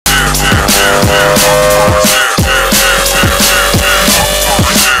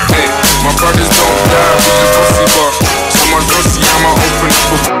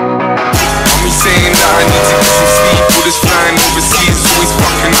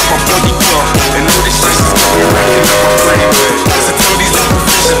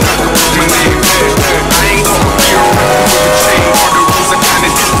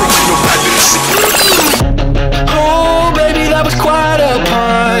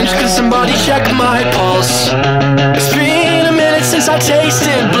Could somebody check my pulse? It's been a minute since I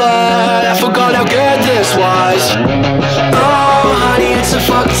tasted blood. I forgot how good this was. Oh honey, it's a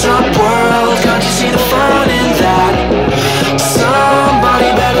fucked up world. Can't you see the fun in that? Somebody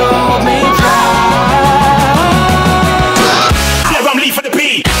better hold me back. Yeah, I'm Lee for the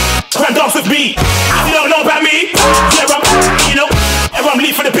beat. Grand dance with me. You don't know about me. Yeah, I'm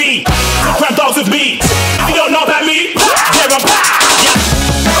Lee for the beat. Grand dance with me. You don't know about me. Yeah,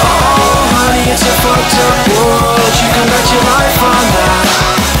 oh honey, it's a fucked up world. You can bet your life on that.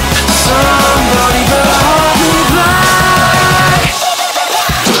 Somebody better hold me back.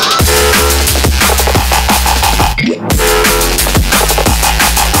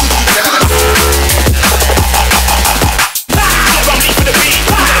 Yeah, I'm Lee for the beat.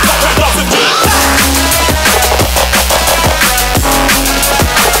 Grand dance with me.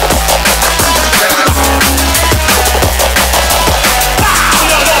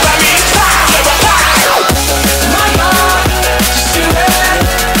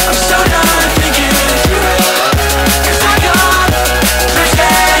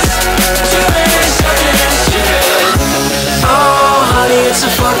 It's a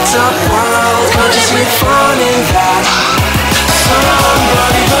fucked up world. Can't you see the fun in that?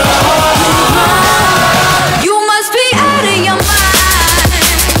 Somebody better hold me back. You must be out of your mind,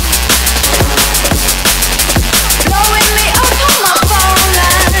 blowing me up on my phone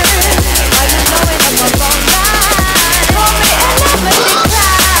line. Why you blowing up my phone line? Call me and never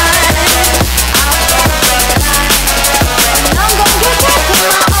decline. I'm gonna get back on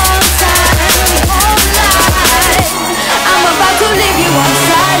my own time all night. I'm about to leave you on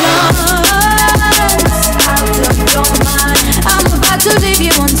silence. I'm about to leave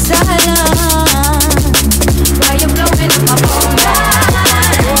you on silence. Why you blowing up my phone line?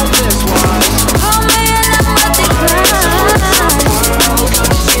 Call me and I'm not decline.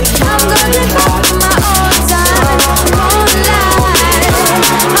 I'm gonna get back on my own time all night.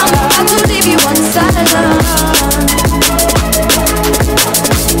 I'm about to leave you on silence.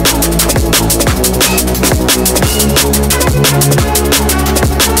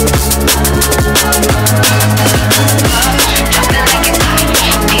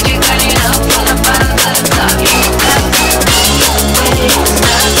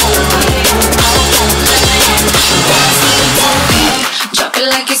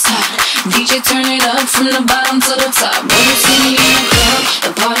 DJ turn it up from the bottom to the top. When you see me in the club,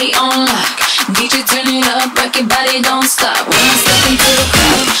 the party on lock. DJ turn it up, rock your body, don't stop. When I step into the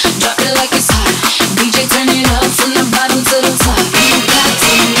club, drop it like it's hot. DJ turn it up from the bottom to the top. You got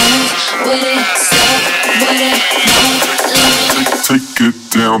to move with it, step with it, don't let me take it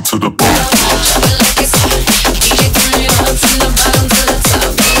down to the bottom. Drop it like it's hot. DJ turn it up from the bottom to the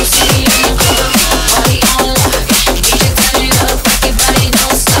top. When you see me in the club, party on lock. DJ turn it up, rock your body,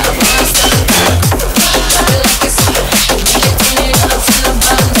 don't stop. When I step into the club, drop it like it's hot. DJ turn it up from the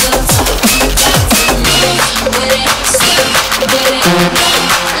bottom to the top. You got to move with it, step with it, don't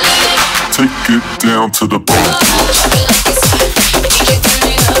let me take it down to the bottom. drop it like it's hot. DJ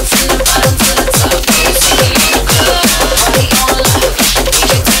turn it up from the bottom to the top. When you see me in the club, party on lock.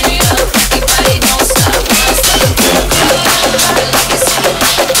 DJ turn it up, rock your body, don't stop. When I step into the club, drop it like it's hot.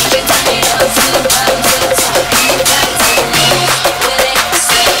 DJ turn it up from the bottom to the top. You got to move with it, step with it, don't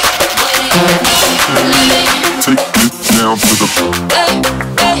let me take it down to the bottom.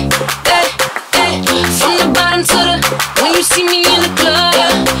 from the bottom to the. When you see me in the club,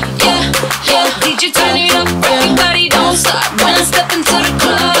 yeah. DJ turn it up, rock your body, don't stop. When I step into the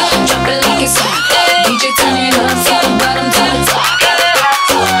club, drop it like it's hot. DJ turn it up from the bottom to the top.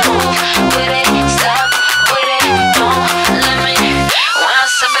 With it, stop with it, don't let me. When I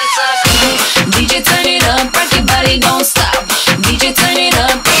step into the club, DJ turn it up, rock your body, don't stop. DJ turn it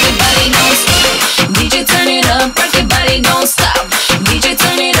up, rock your body, don't stop. DJ turn it up, rock your body, don't stop. DJ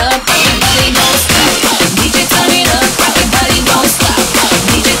turn it up, rock your body, don't stop. DJ turn it up, rock your body, don't stop. DJ turn it up, rock your body, don't stop.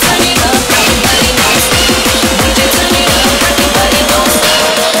 DJ turn it up, rock your body, don't stop. DJ turn it up, rock your body, don't stop.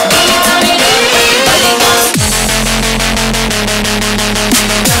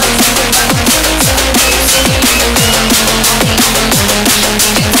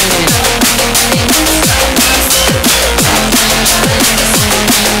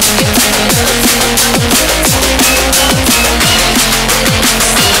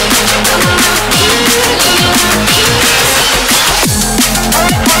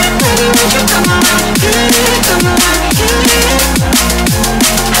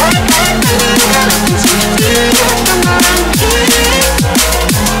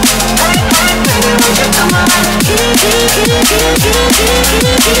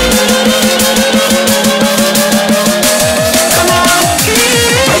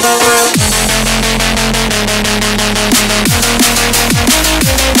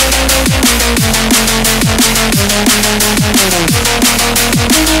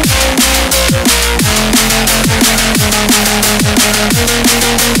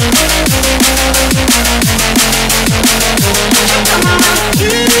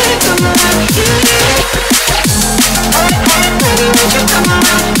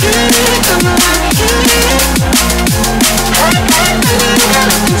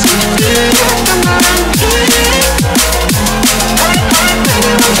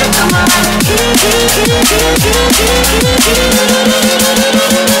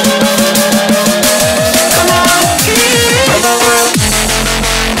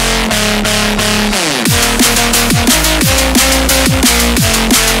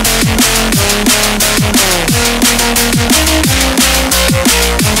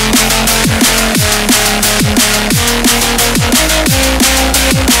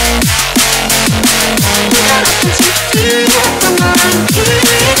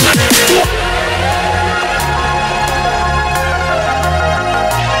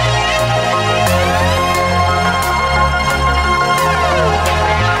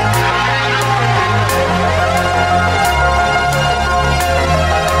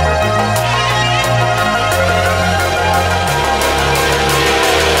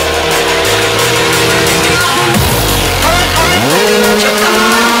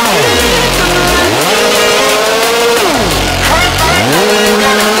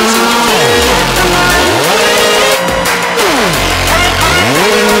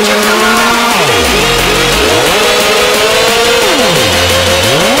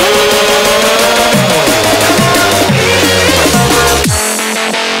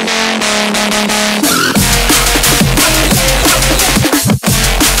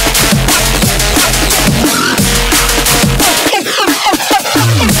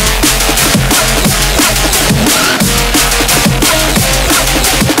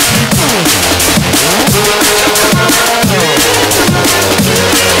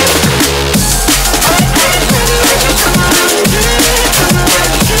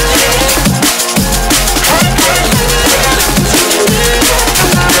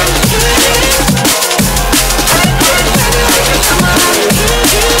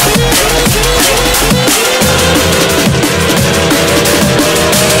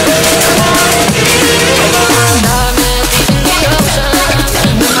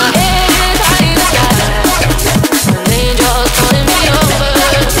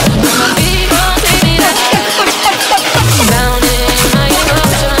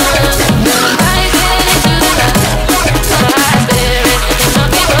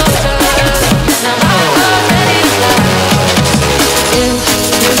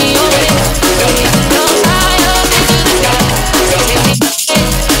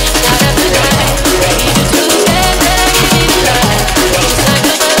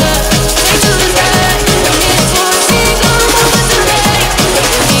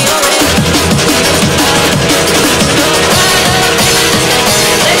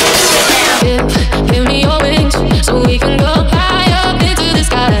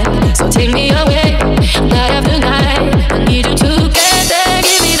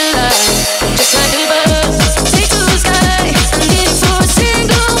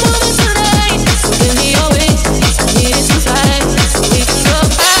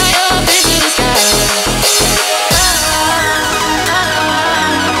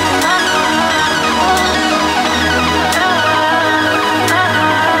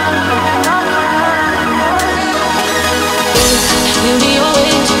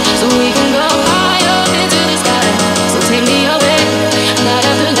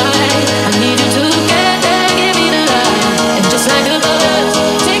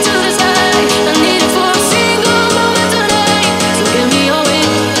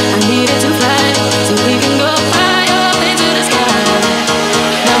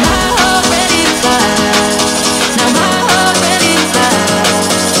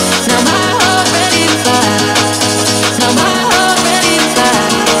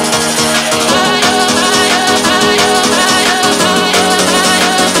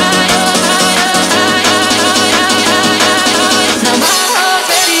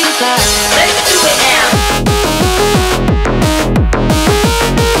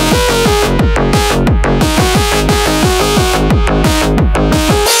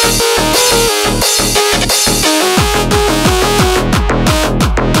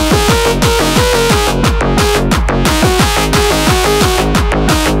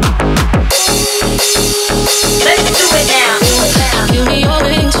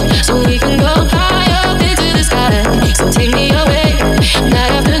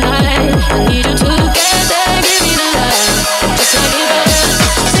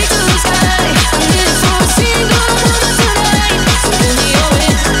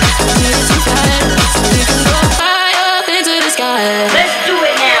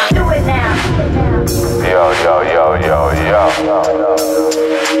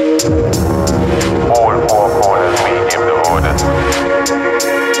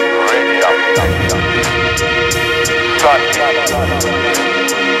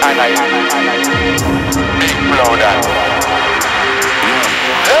 Blow that.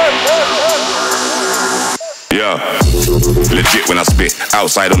 Yeah, legit when I spit.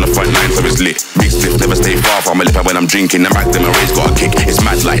 Outside on the front line, so it's lit. Big stiff, never stay far from a lip. When I'm drinking, the Mac, then my race got a kick. It's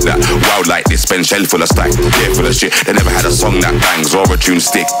mad like that, wild like this. Spend shell full of stack, yeah, full of shit. They never had a song that bangs or a tune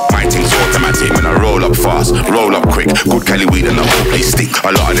stick. My thing's automatic when I roll up fast, roll up quick. Good Cali weed and the whole place stick.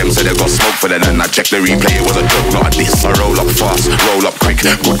 A lot of them said they got smoke for them, and I checked the replay, it was a joke, not a diss. I roll up fast, roll up quick.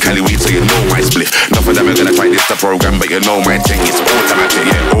 Good Cali weed, so you know my spliff. None of them are gonna try this the program, but you know my thing. It's automatic,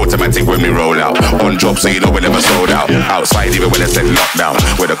 yeah, automatic when we roll out. On job, so you know we never sold out. Outside even when they said lockdown.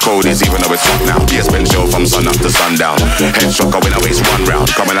 Where the code is even though it's hot now. Yes, been show from sun up to sundown. Head shock, I win, I waste one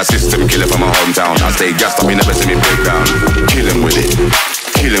round. Come in a system, kill it from my hometown. I stay gassed up, you never see me break down. Kill him with it,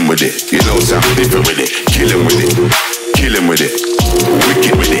 kill him with it. You know sound different with it. Kill him with it, kill him with it.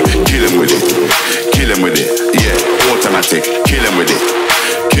 Wicked with it, kill him with it. Kill him with it, yeah, automatic. Kill him with it,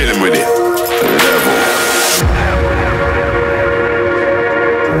 kill him with it. Level.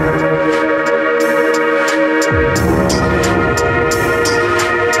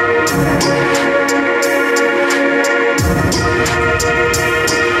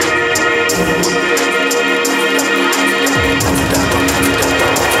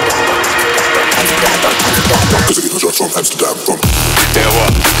 From Amsterdam, from yeah,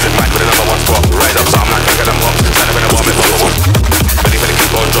 what? Back with another one spot. Right up, so I'm not thinking I'm hot. Stand up in the warm, it's what I want. Ready for the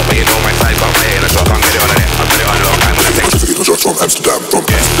keep on drop, but you know my side, but I'm in a shot. Can't get it on the net, I'll put it on long time when I take. from Amsterdam, from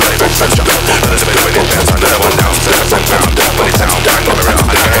yeah, bloody from Amsterdam. Another bit of it, another one down, so that's on ground. Body town, bang on the round.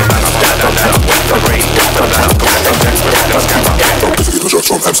 I like it, bang up, wet the rain.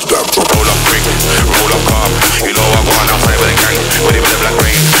 From Amsterdam, from roll up quick, roll up calm. You know I'm going outside with a gang, with it with the black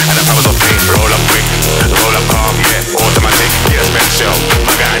rain, and the powers of pain. Roll up quick, roll up calm, yeah, automatic, yeah, special.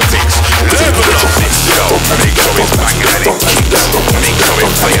 My guy ticks, level up this show. Make sure it's banging at it. Make sure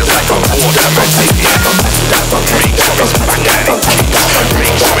it fires like an automatic, yeah. Make sure it's banging at it.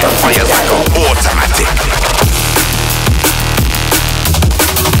 Make sure it fires like an automatic.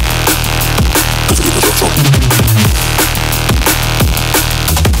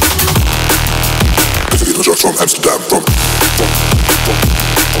 From Amsterdam, from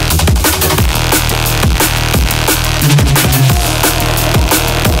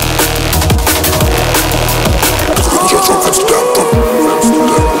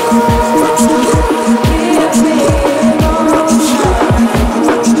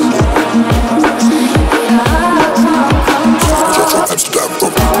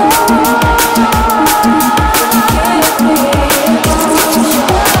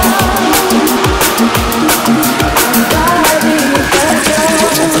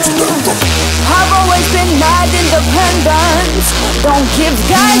don't give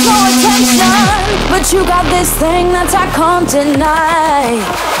guys no attention, but you got this thing that I can't deny.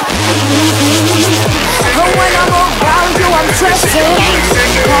 But when I'm around you, I'm stressing.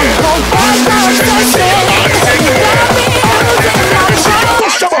 Can't hold back my obsession. You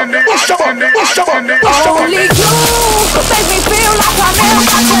got me losing my mind. Only you make me feel like I'm in a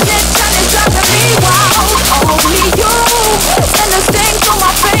contradiction. It's driving me wild. Only you send the sting to my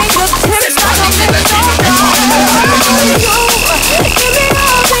fingertips like I'm in a only you. Give me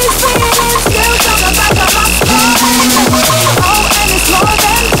all these feelings, chills on the back of my spine. Oh, and it's more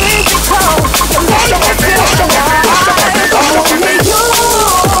than physical. You make me feel alive. Only you.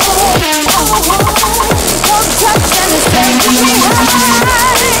 One touch and it's taking me high.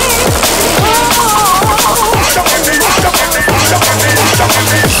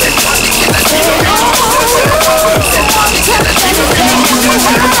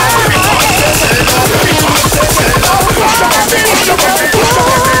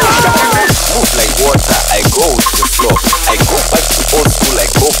 Move like water, I go to the floor. I go back to old school, I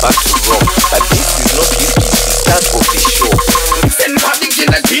go back to rock. But this is not history, it's the start of the show.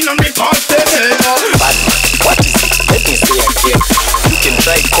 But what is it? Let me say again. You can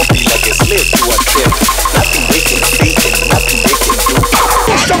try copy like a slave to a trend. Nothing they can say and nothing they can do.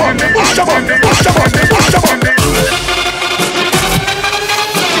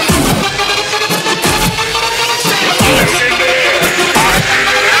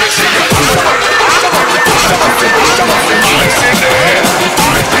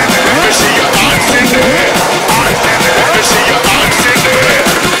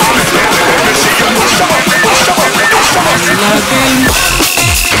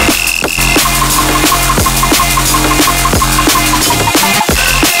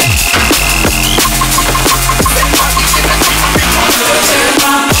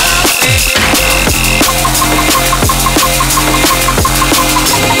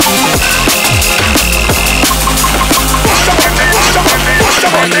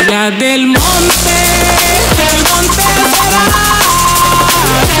 estrella del monte será.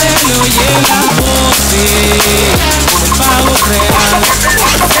 Se le oye la voz como el pavo real.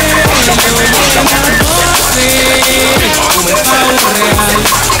 Se le oye la voz como el pavo real.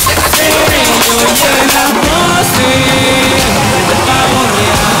 Se le oye la voz como el pavo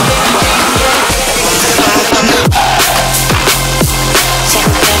real.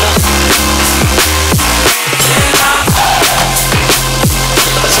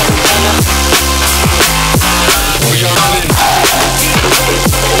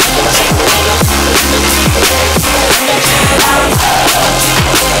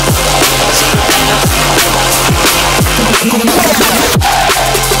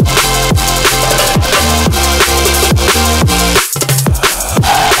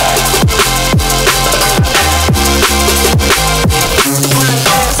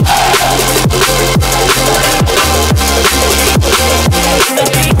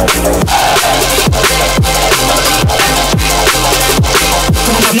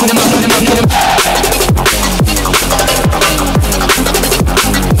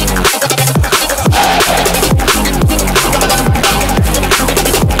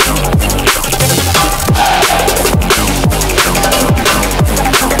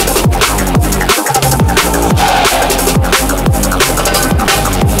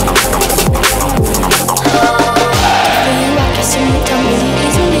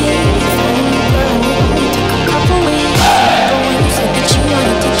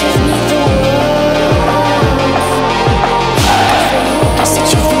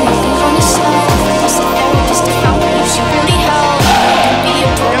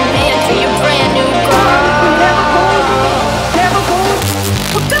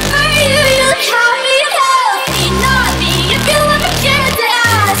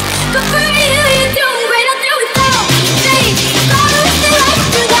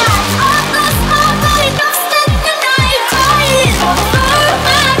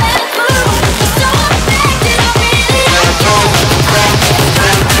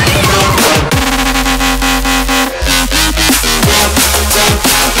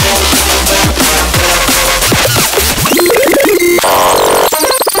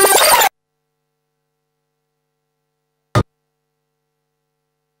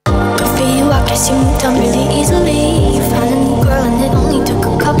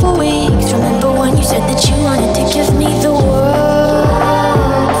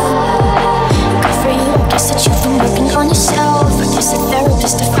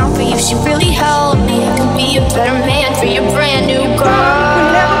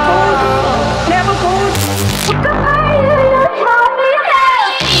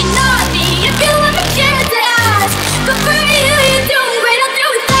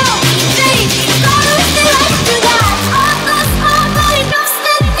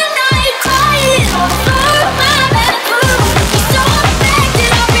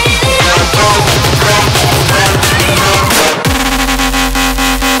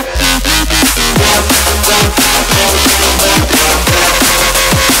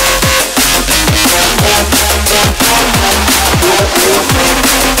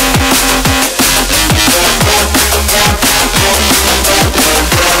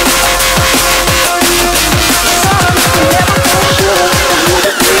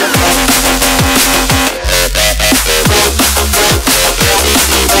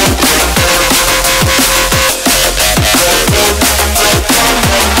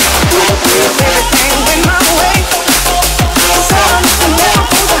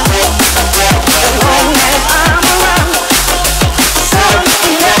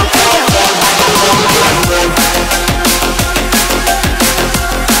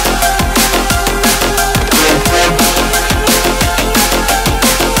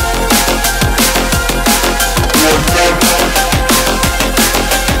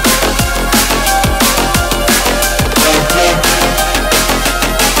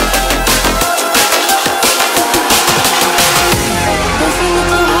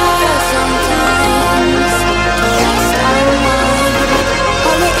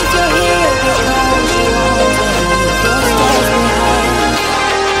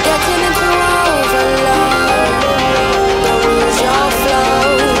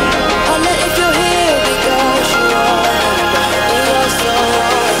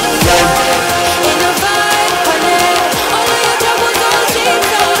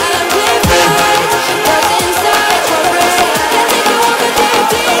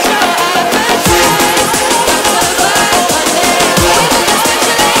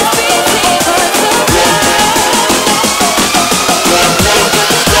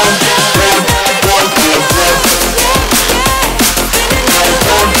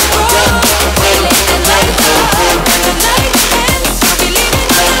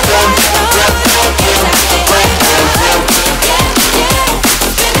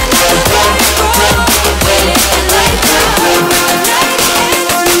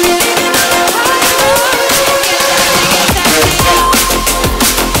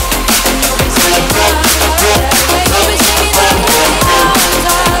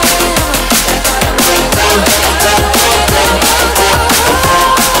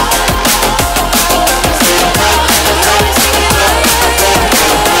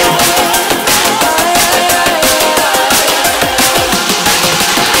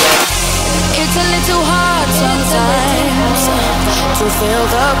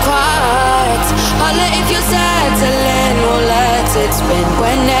 quiet. Holla if you're settling, we'll let it spin.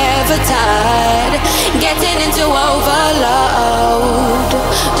 We're never tired, getting into overload.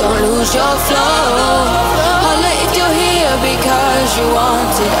 Don't lose your flow. Holla if you're here because you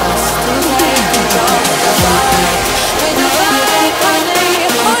wanted us to take control of the vibe. With the vibe, honey.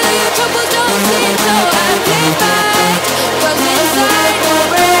 All of your troubles don't seem so amplified. 'Cause inside your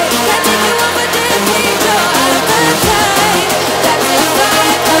brain, can't take you over this need your appetite. That's your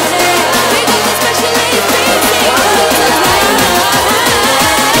vibe, honey. Because especially if it's me.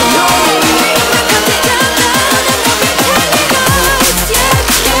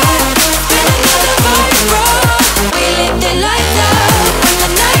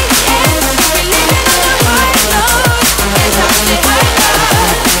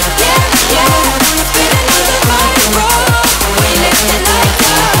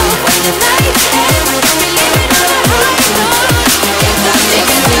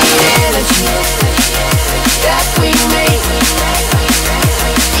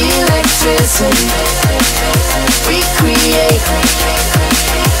 Recreate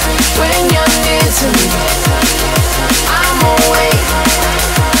when you're near to me. I'm awake.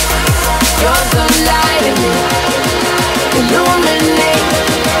 You're the light in me. Illuminate.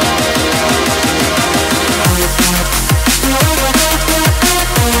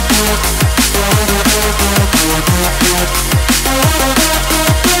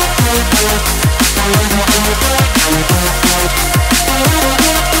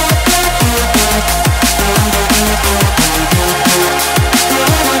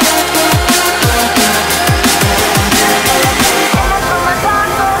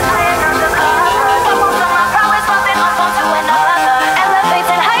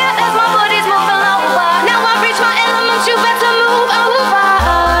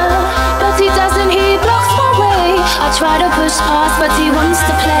 Try to push past, but he wants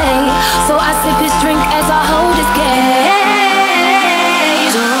to play. So I sip his drink as I hold his gaze.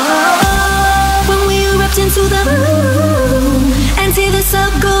 Oh, when we erupt into the moon and see the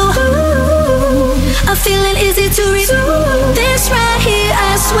sub go, I'm feeling easy to resume. This right here,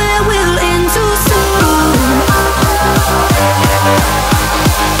 I swear, will end too soon.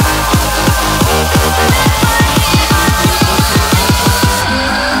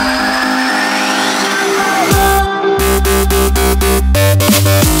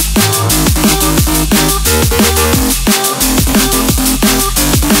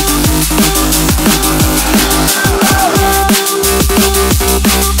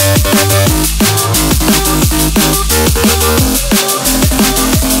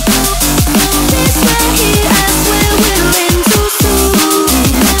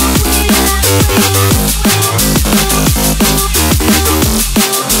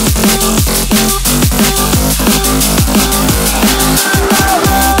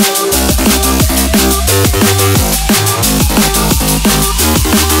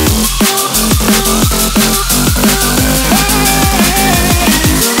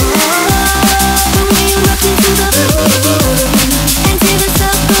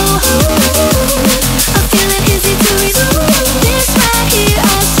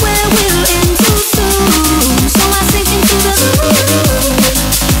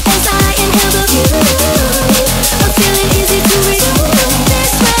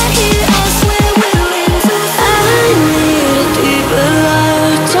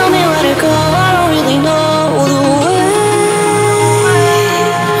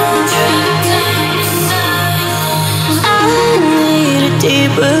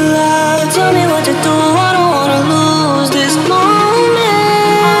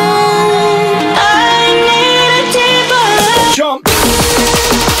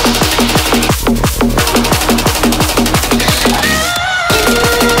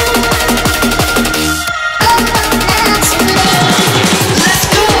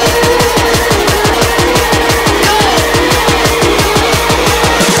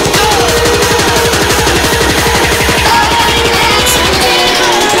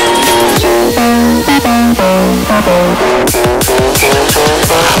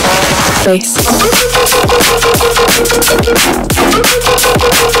 Space.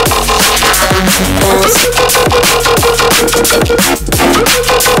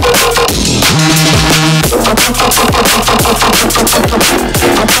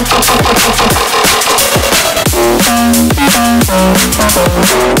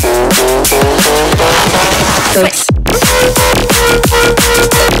 Space.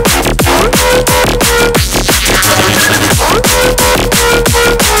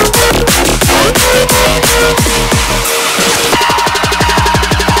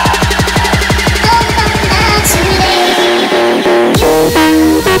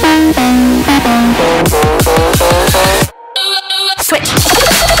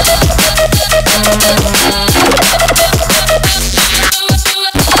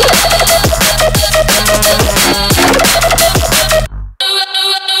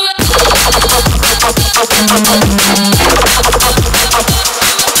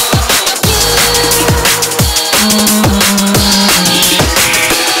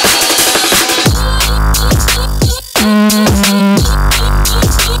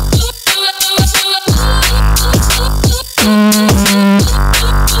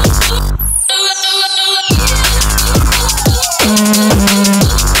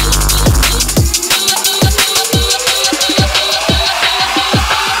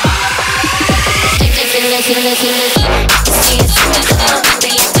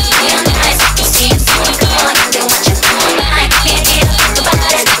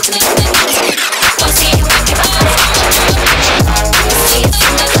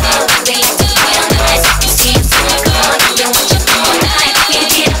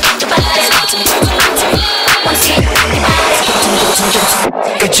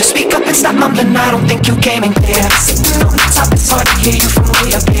 Could you speak up and stop mumbling? I don't think you came in clear. Sitting on the top, it's hard to hear you from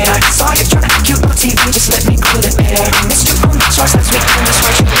way up here. Saw you trying to act cute on TV, just let me cool it there. Missed your own choice, let's make this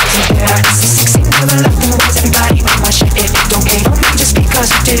right, you wasn't there. This is 16 to the left and right, everybody on my shit. It don't hate on me just because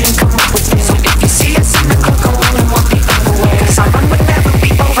you didn't come up with it. So if you see us in the club, go on and walk the other way. Cause our run would never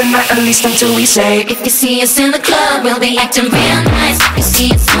be overnight, at least until we say. If you see us in the club, we'll be acting real nice. If you see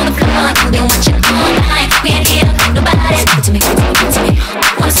us on the floor, we'll be watching all night. We ain't here, nobody. Give it to me, give it to me.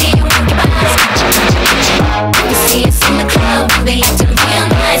 Wanna see you work your body. If you see us in the club, we'll be acting real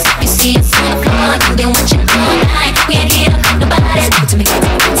nice. If you see us on the floor, we'll be watching all night. We ain't here, nobody. Give it to me, give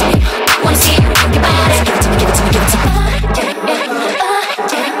it to me. Wanna see you work your body. Give it to me, give it to me, give it to me.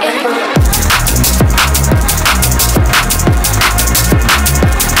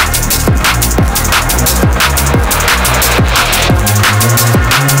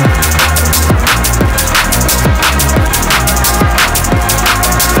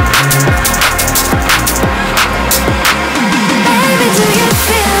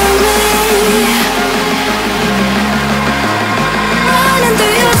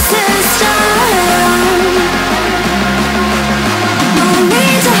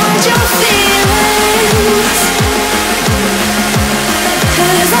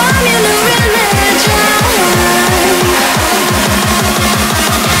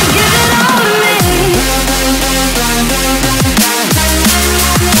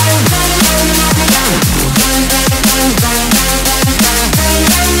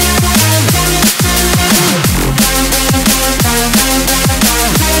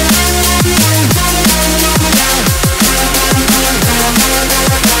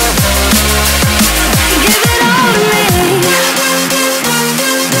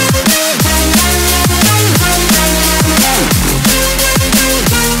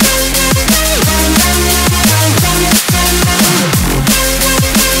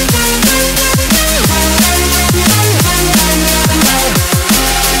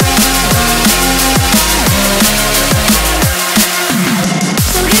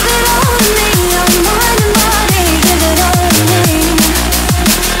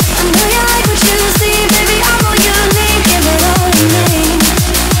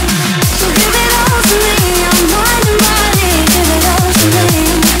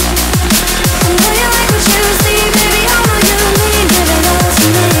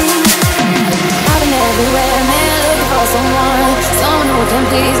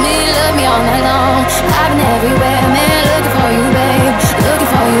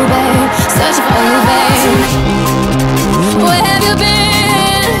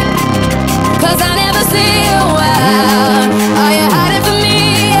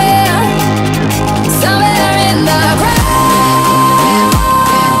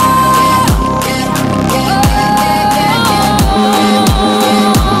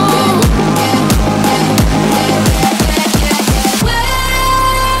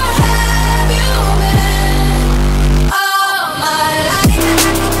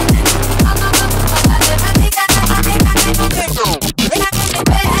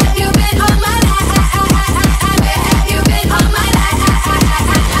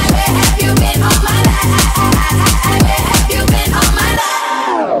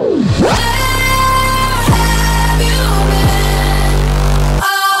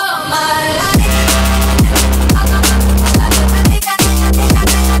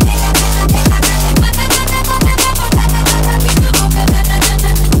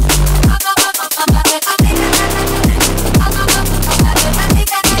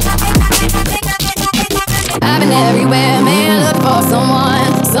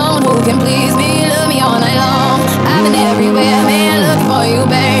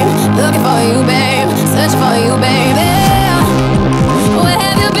 Where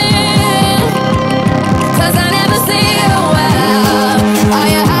have you been? 'Cause I never see you well. Are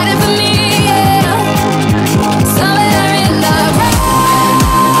you hiding from me? Yeah.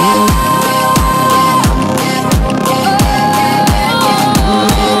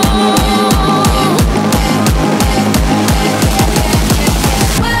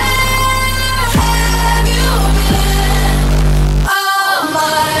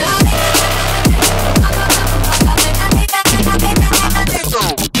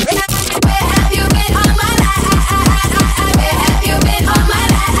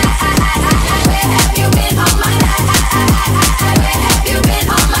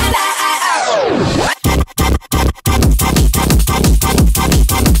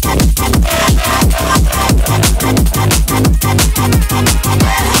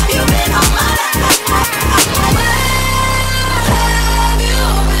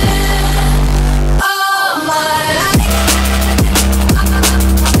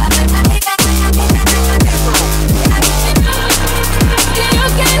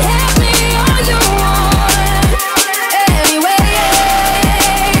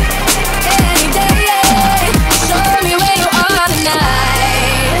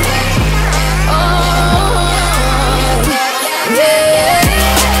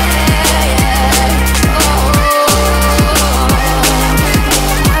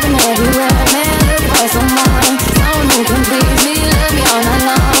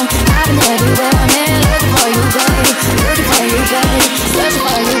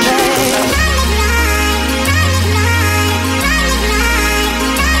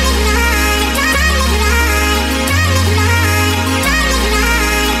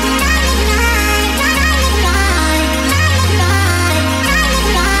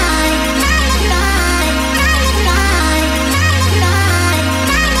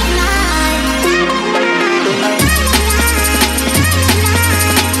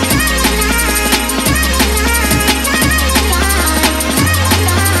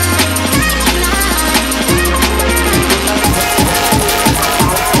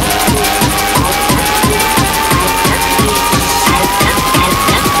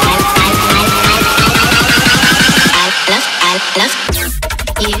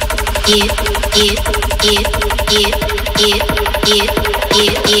 Never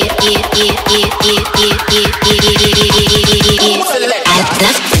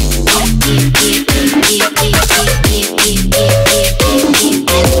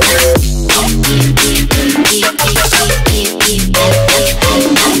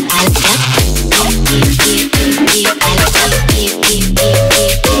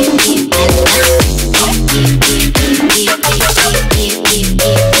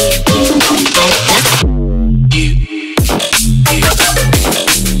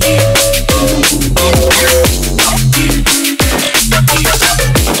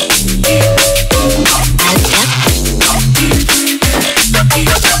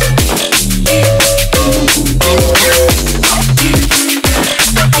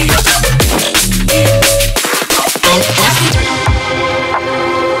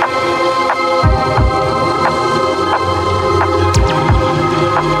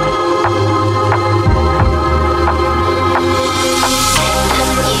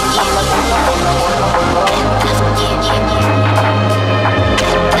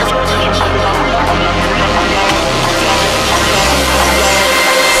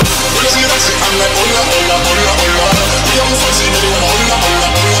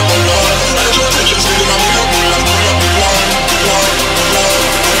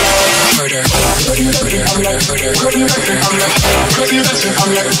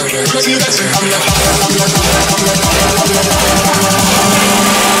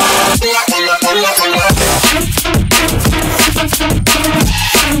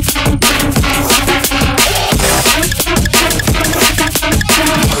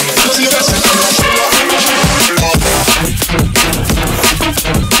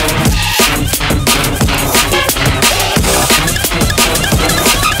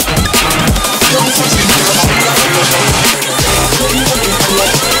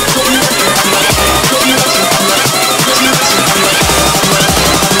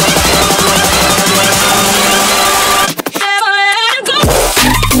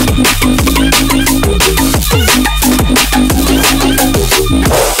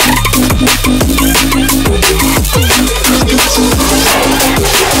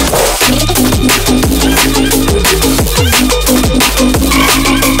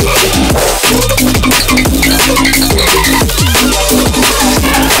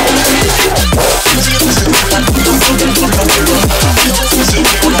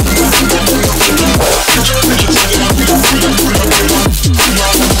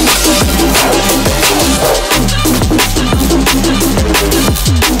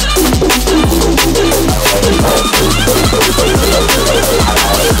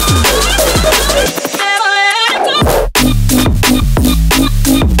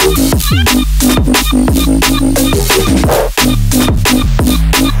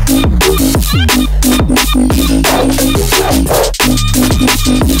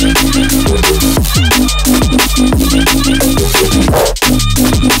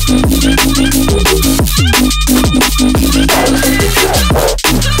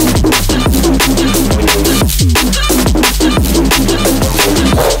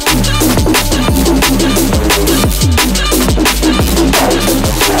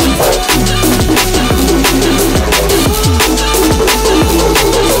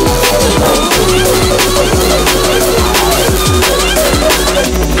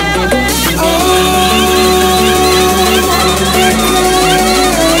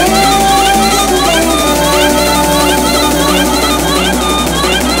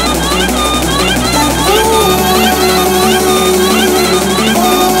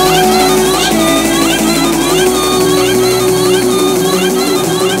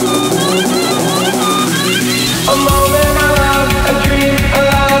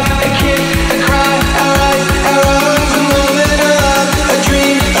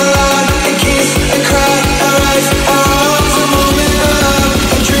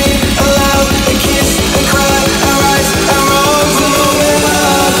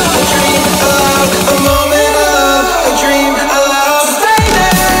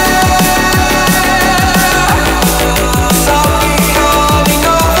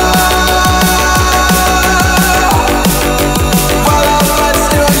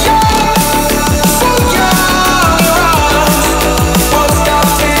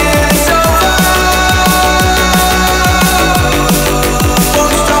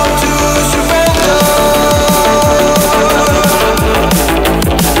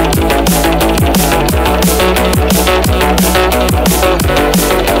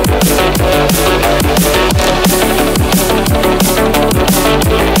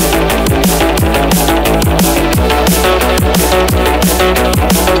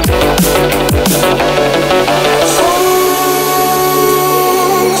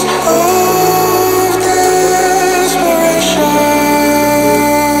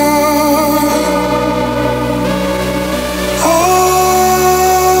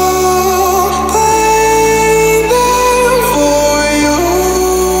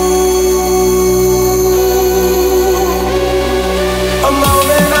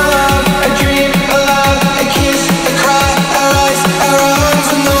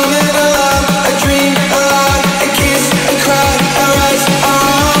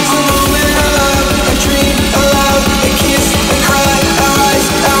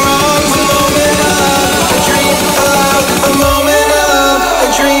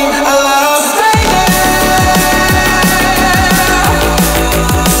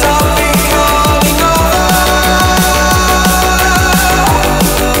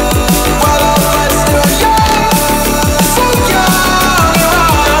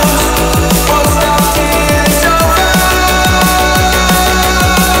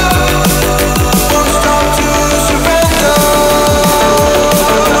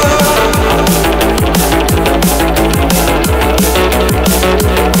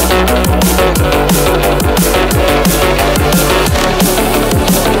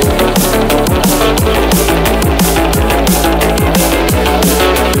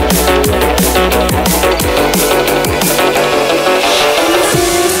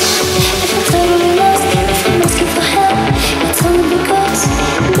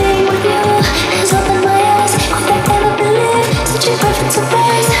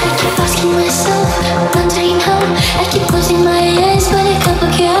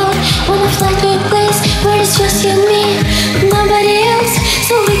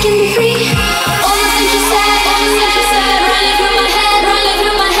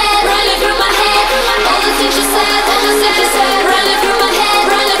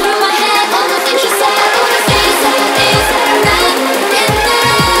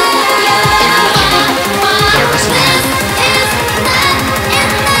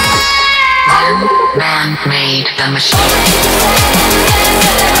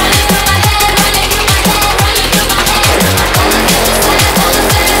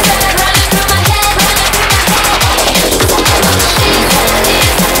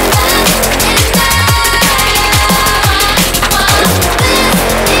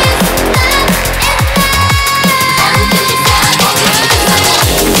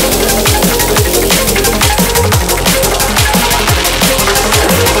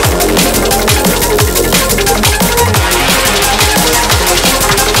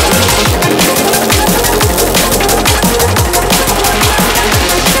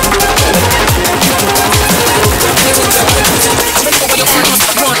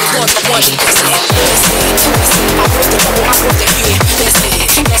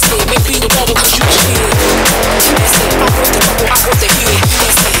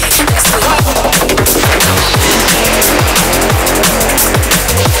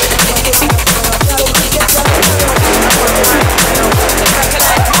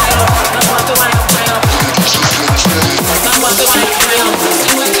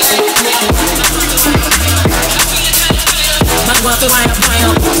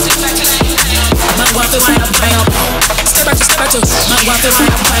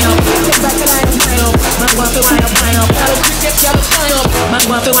wind up. Step back and wind up. Man want to wind up, wind up. All the cricket girl wind up. Man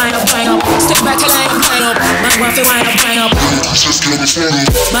want to wind up, wind up. Step back and wind up. Man want to wind up, wind up.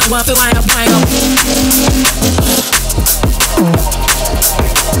 Man want to wind up, wind up.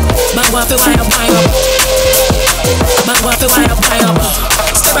 Man want to wind up, wind up. Man want to wind up, wind up.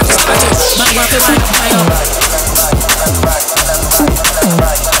 Step back, step back. Man want to wind up, wind up.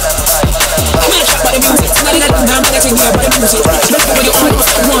 I'm gonna talk about the music. Now that I'm getting here about the music. Look when you always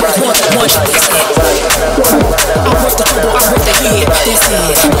want shot. That's it. I work the trouble, I work the head. That's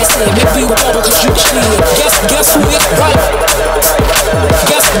it. Maybe you a bubble cause you the shit. Guess who is right?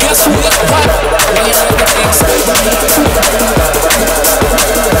 Guess who is right? Well, you know the things.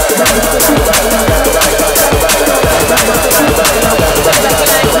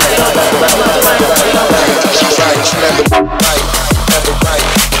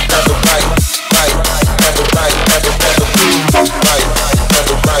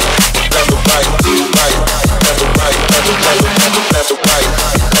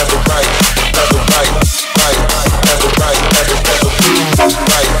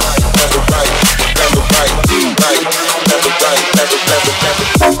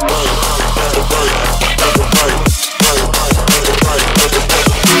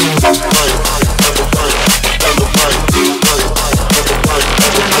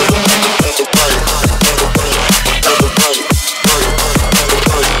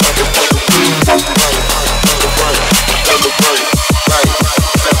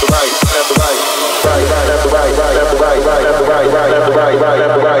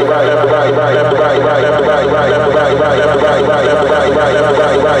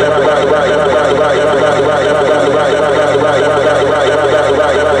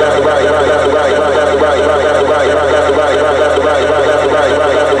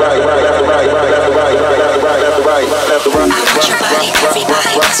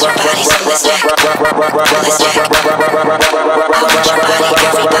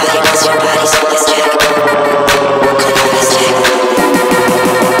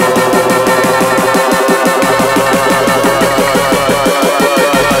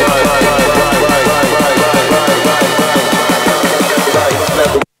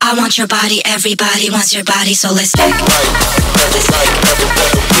 I want your body, everybody wants your body, so let's check. I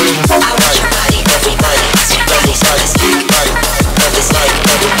want your body, everybody wants your body, so let's check.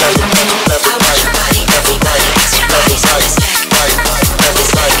 I want your body, everybody wants your body, so let's check. I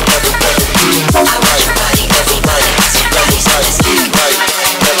want your body, everybody wants your body, so let's check.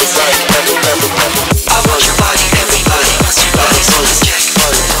 I want your body, everybody wants your body, so let's check.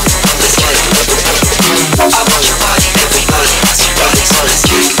 Let's check. I want your body, everybody wants your body, so let's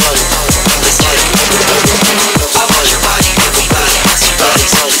check. Let's check. I want your body, everybody wants your body,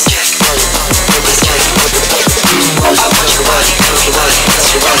 so let's check. Let's check. I want your body,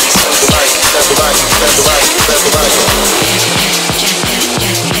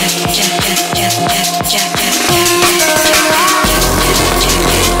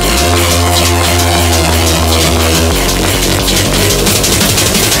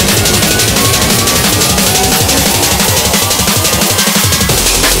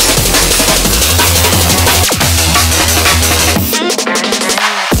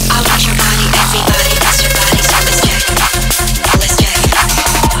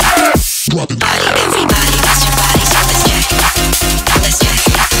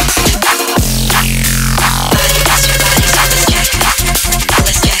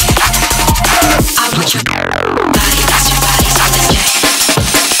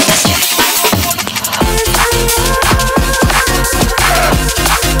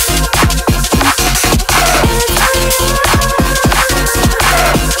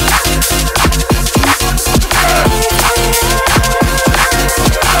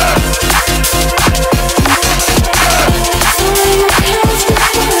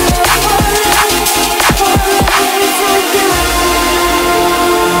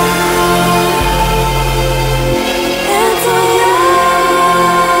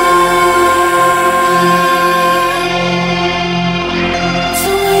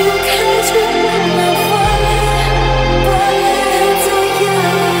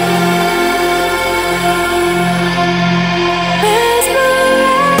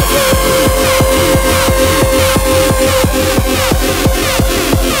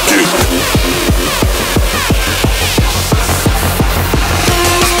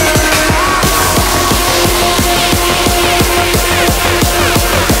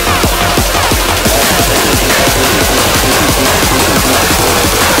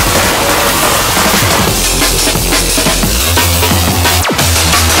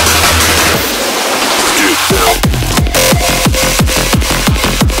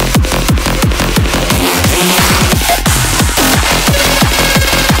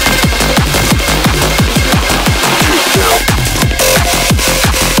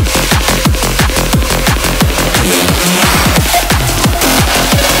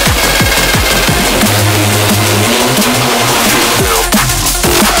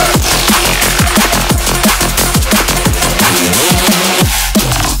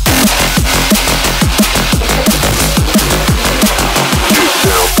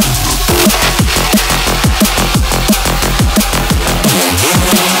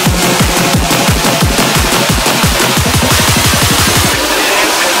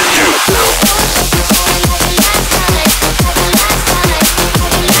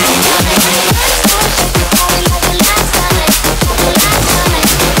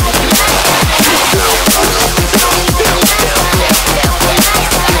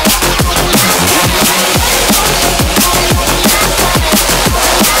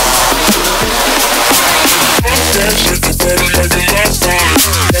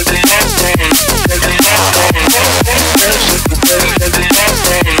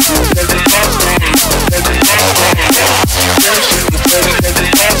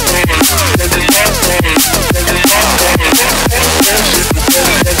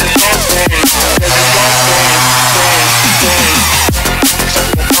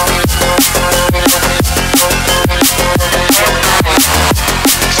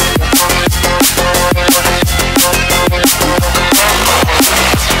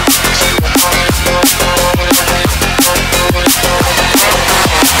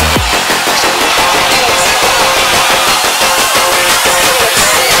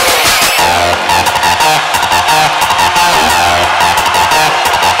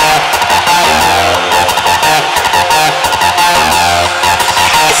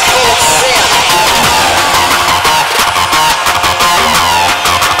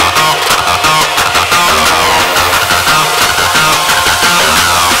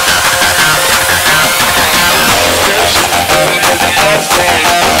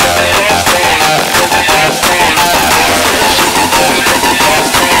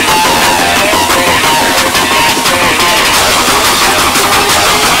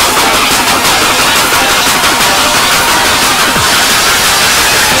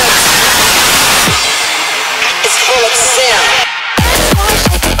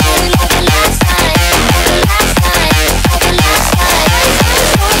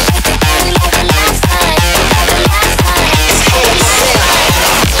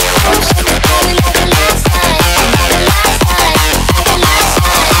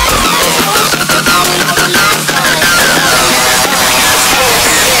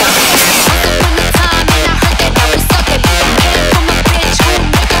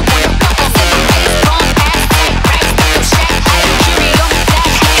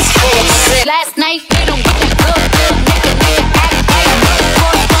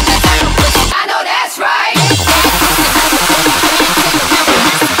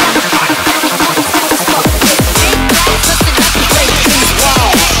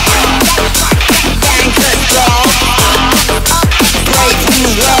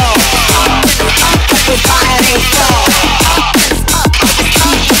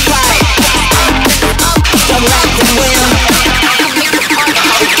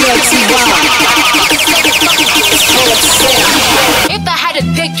 If I had a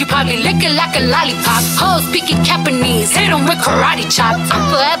dick, you probably lick it like a lollipop. Hoes speaking Japanese, hit 'em with karate chops. I'm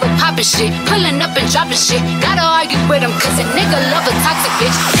forever popping shit, pulling up and dropping shit. Gotta argue with 'em, cause a nigga love a toxic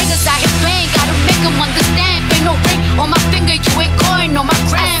bitch. Niggas out here playing, gotta make 'em understand. Ain't no ring on my finger, you ain't coin on my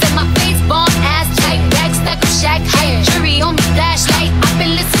gram. And my face bomb ass tight, back stuck up shack height. Jury on me flashlight, I've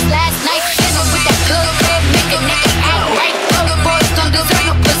been listening last night. Hit 'em with that good head, make a nigga act right. Other boys don't deserve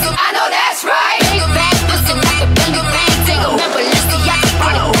no pussy, I know that's right. Big bad pussy, not the belly bang. Take a member, listen, y'all can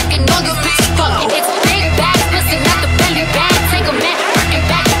party back and all these bitches fuck. It's big bad pussy, not the belly bang. Take a man, working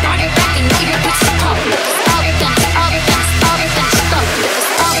back, party back and all your bitches fuck. It's up, then it's up, then it's up, then it's stuck.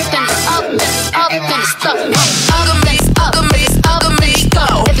 It's up, then it's up, then it's up, then it's stuck. Up, then it's up, then it's up, then it's go.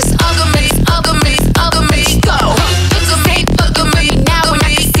 If it's up, then it's up, then it's up, then it's go. Bitches hate fucking with me now when I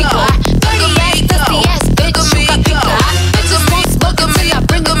can see her. Dirty ass, dusty ass bitch, you got picked up. Bitches won't smoke 'em till I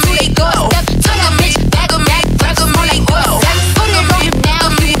bring 'em to their doorstep. Turn a bitch back, drag 'em more like oil. Put it on him now,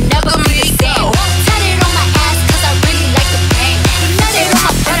 you never be the same. Tat it on my ass, cause I really like the pain. Nut it on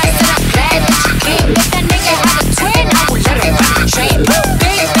my butt, I said I'm glad that you came. If that nigga had a twin, I would let him run the train.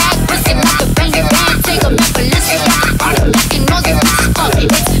 Big bad pussy, not the belly band. Take a man for listen, y'all party back and all these bitches fuck.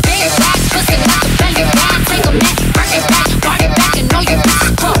 It's big bad pussy, not the belly band. Take a man, work it back, party back and all your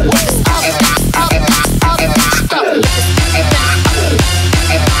bitches fuck. It's up, then it's up,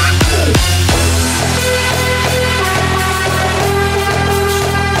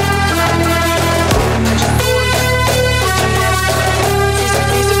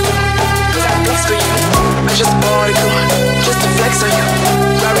 it's up, then it's stuck. I just bought it, just to flex on you.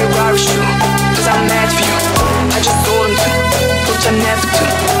 Rari shoe, cause I'm mad for you. I just told him to, which I never do.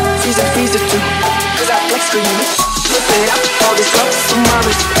 Freeze it too, cause I flex for you. Flip it up, all these rocks on my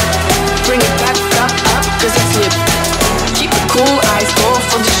wrist. Bring it back up, cause it's lit. Keep it cool, eyes go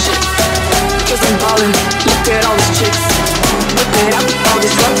for the shit. Cause I'm ballin', look at all these chicks. Flip it up, all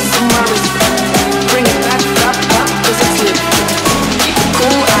these rocks on my wrist. Bring it back up, cause it's lit. Keep it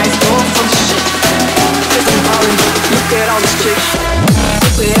cool, eyes go for the shit. Cause I'm ballin', look at all these chicks.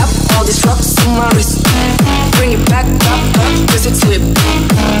 Whip it up, all these rocks on my wrist. Bring it back up, cause it's lit.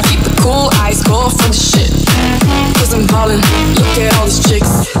 Keep it cool, eyes go for the shit. Cause I'm ballin', look at all these chicks.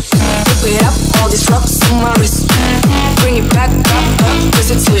 Whip it up, all these rocks on my wrist. Bring it back up, cause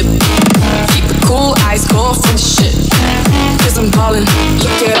it's lit. Keep it cool, eyes go for the shit. Cause I'm ballin',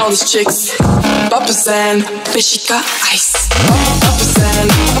 look at all these chicks. Papa's and bitch, got ice. Papa's and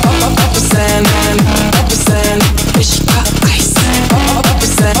Papa's and bitch, got ice.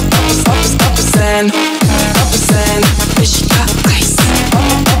 Papa's and Papa's and bitch, got ice. Papa's and bitch, got ice.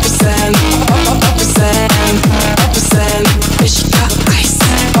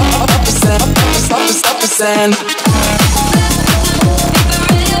 Papa's and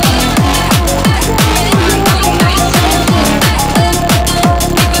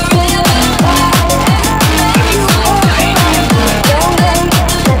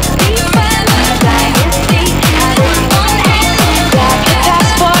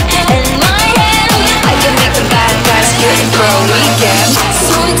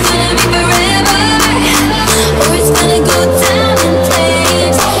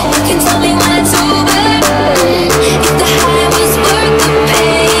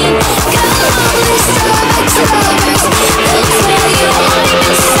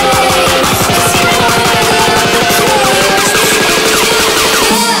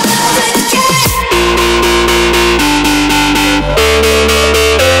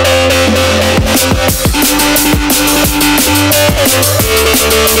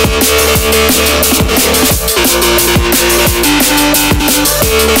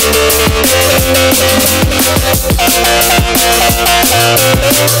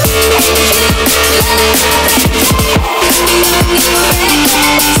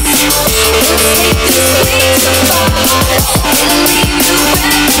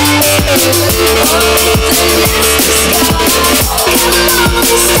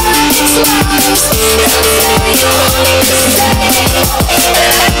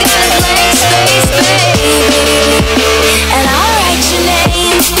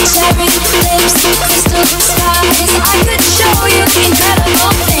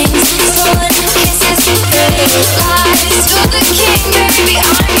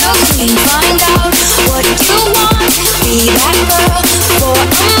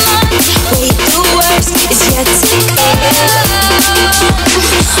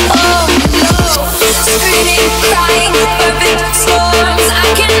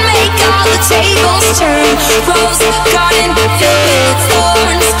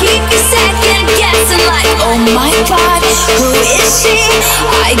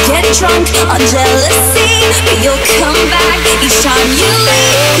I get drunk on jealousy, but you'll come back each time you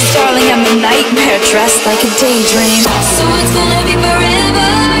leave. 'Cause darling, I'm a nightmare dressed like a daydream. So it's gonna be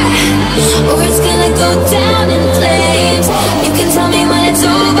forever, or it's gonna go down in flames. You can tell me when it's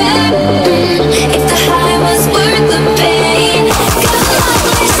over, if the high was worth the pain. Got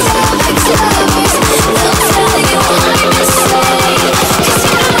lovely savage lovers, they'll tell you I'm insane. 'Cause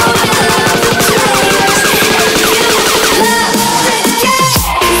you know I love the players, and you love the games.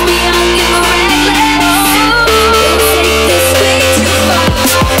 Me, I'll give a reckless. You'll take this way too far.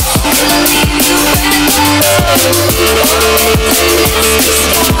 It'll leave you breathless, or make the nasty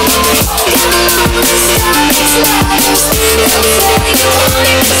scar. Got lovely savage lovers, they'll tell you I'm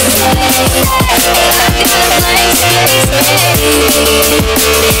insane. I got a blank space,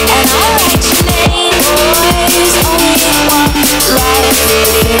 baby, and I'll write your name. There's only one life, it's yours.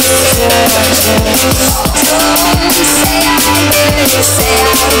 Don't say I did, say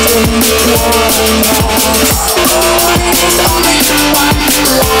I didn't want that. There's only one life,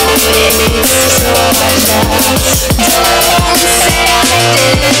 it's yours now. Don't say I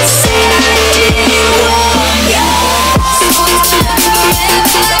did, say I didn't want ya. So it's gonna be forever,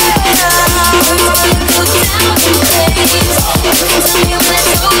 or it's gonna go down in flames. You can tell me when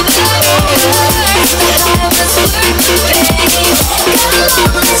it's over, if the high was worth the pain. Got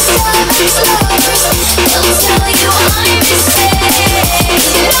lovely savage lovers, they'll tell you I'm insane. You know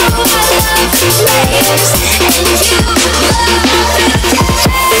I love the players, and you love the games.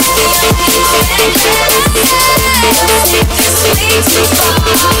 You'll take this way too far,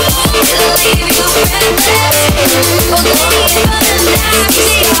 it'll leave you breathless, or go even a nasty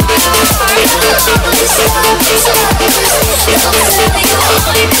scar. Lovely savage lovers, they'll tell you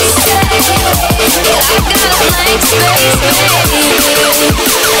I'm insane. I got a blank space,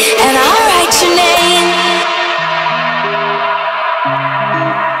 baby, and I'll write your name.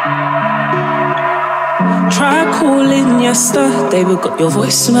 Try calling yesterday, but got your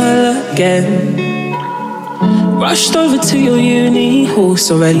voicemail again. Rushed over to your uni hall,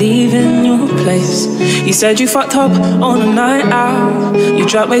 saw her leaving your place. You said you fucked up on a night out. You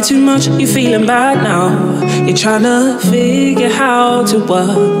drank way too much, you feeling bad now. You're trying to figure how to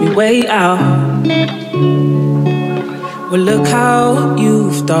work your way out. Well, look how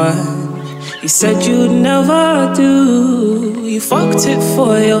you've done. You said you'd never do. You fucked it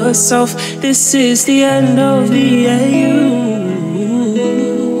for yourself. This is the end of the AU.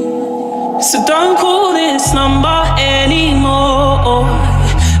 So don't call this number anymore,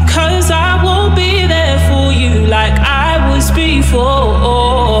 'cause I won't be there for you like I was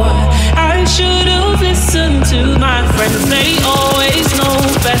before. I should've listened to my friends, they always know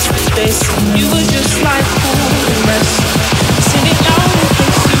best. They said you were just like all the rest. Sitting down in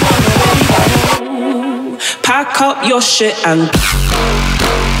case you wanna go. Pack up your shit and